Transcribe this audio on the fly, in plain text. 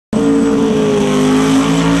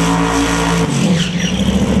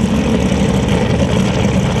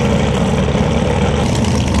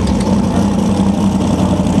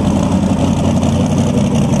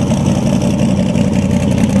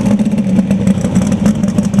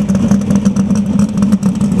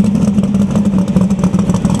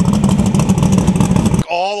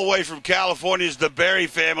from California is the Berry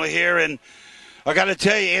family here, and I got to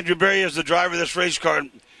tell you, Andrew Berry is the driver of this race car.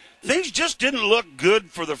 Things just didn't look good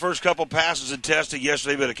for the first couple passes in testing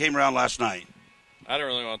yesterday, but it came around last night. I don't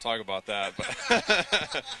really want to talk about that,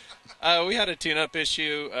 but we had a tune-up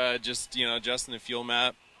issue, just adjusting the fuel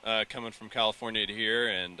map coming from California to here,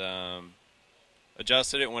 and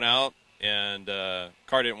adjusted it, went out, and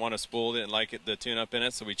car didn't want to spool, didn't like the tune-up in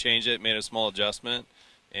it, so we changed it, made a small adjustment,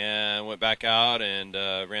 and went back out and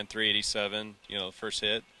ran 387, the first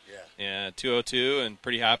hit. Yeah. And 202, and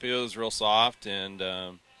pretty happy. It was real soft, and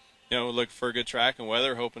looked for a good track and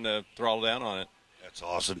weather, hoping to throttle down on it. That's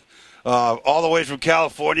awesome. All the way from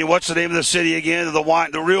California. What's the name of the city again?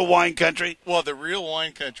 The real wine country? Well, the real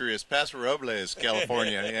wine country is Paso Robles,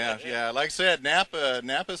 California. Yeah. Like I said,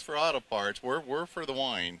 Napa's for auto parts. We're for the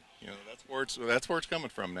wine. That's where it's coming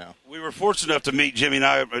from now. We were fortunate enough to meet Jimmy and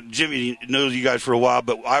I. Jimmy knows you guys for a while,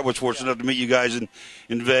 but I was fortunate enough to meet you guys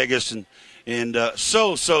in Vegas, and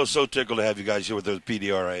so tickled to have you guys here with the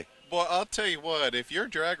PDRA. Well, I'll tell you what, if you're a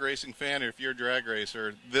drag racing fan or if you're a drag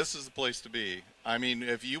racer, this is the place to be. I mean,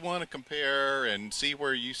 if you want to compare and see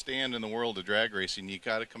where you stand in the world of drag racing, you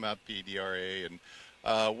got to come out to PDRA. And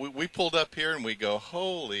we pulled up here and we go,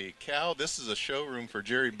 holy cow, this is a showroom for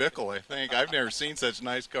Jerry Bickle, I think. I've never seen such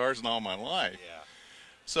nice cars in all my life. Yeah.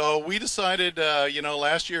 So we decided,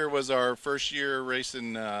 last year was our first year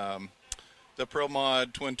racing the Pro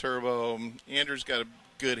Mod Twin Turbo. Andrew's got a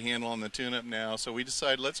good handle on the tune-up now, so we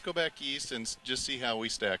decided let's go back east and just see how we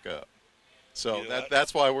stack up. So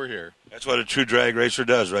that's why we're here. That's what a true drag racer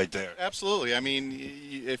does right there. Absolutely. I mean,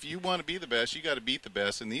 if you want to be the best, you got to beat the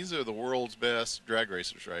best, and these are the world's best drag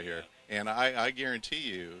racers right here. And I guarantee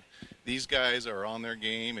you, these guys are on their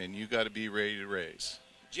game, and you got to be ready to race.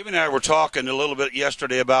 Jimmy and I were talking a little bit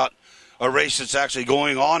yesterday about a race that's actually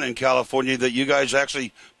going on in California that you guys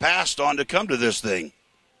actually passed on to come to this thing.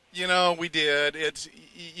 We did.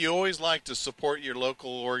 You always like to support your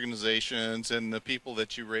local organizations and the people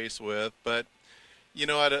that you race with, but you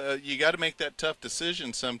got to make that tough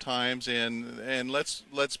decision sometimes. And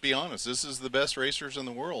let's be honest, this is the best racers in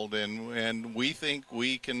the world, and we think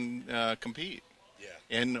we can compete.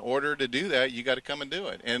 Yeah. In order to do that, you got to come and do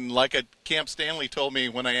it. And like Camp Stanley told me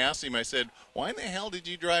when I asked him, I said, "Why in the hell did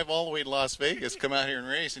you drive all the way to Las Vegas, come out here and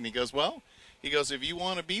race?" And he goes, if you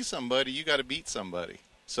want to be somebody, you got to beat somebody.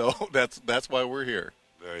 So that's why we're here.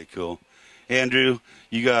 Very cool, Andrew.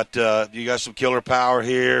 You got some killer power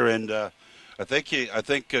here, and I think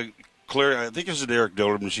it's an Eric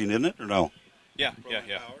Diller machine, isn't it, or no? Yeah.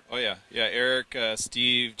 Oh yeah. Eric,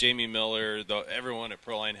 Steve, Jamie Miller, everyone at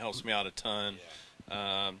Proline helps me out a ton.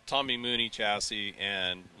 Tommy Mooney chassis,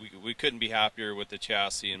 and we couldn't be happier with the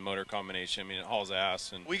chassis and motor combination. I mean, it hauls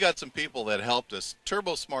ass. And we got some people that helped us.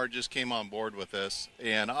 Turbo Smart just came on board with us,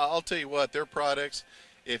 and I'll tell you what, their products.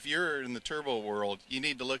 If you're in the turbo world, you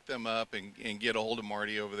need to look them up and get a hold of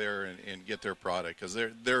Marty over there and get their product, because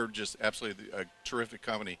they're just absolutely a terrific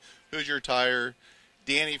company. Who's Your Tire,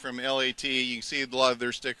 Danny from LAT, you can see a lot of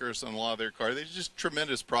their stickers on a lot of their cars. They're just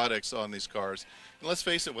tremendous products on these cars. And let's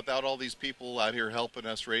face it, without all these people out here helping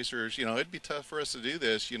us racers, it'd be tough for us to do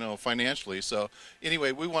this, financially. So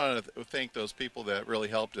anyway, we want to thank those people that really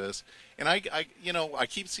helped us. And I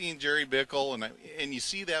keep seeing Jerry Bickle, and you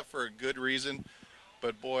see that for a good reason.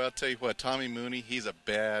 But, boy, I'll tell you what, Tommy Mooney, he's a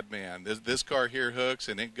bad man. This car here hooks,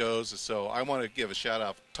 and it goes. So I want to give a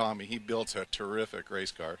shout-out to Tommy. He builds a terrific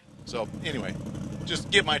race car. So, anyway, just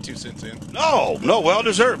get my 2 cents in. No, well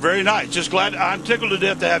deserved. Very nice. Just glad. I'm tickled to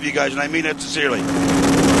death to have you guys, and I mean it sincerely.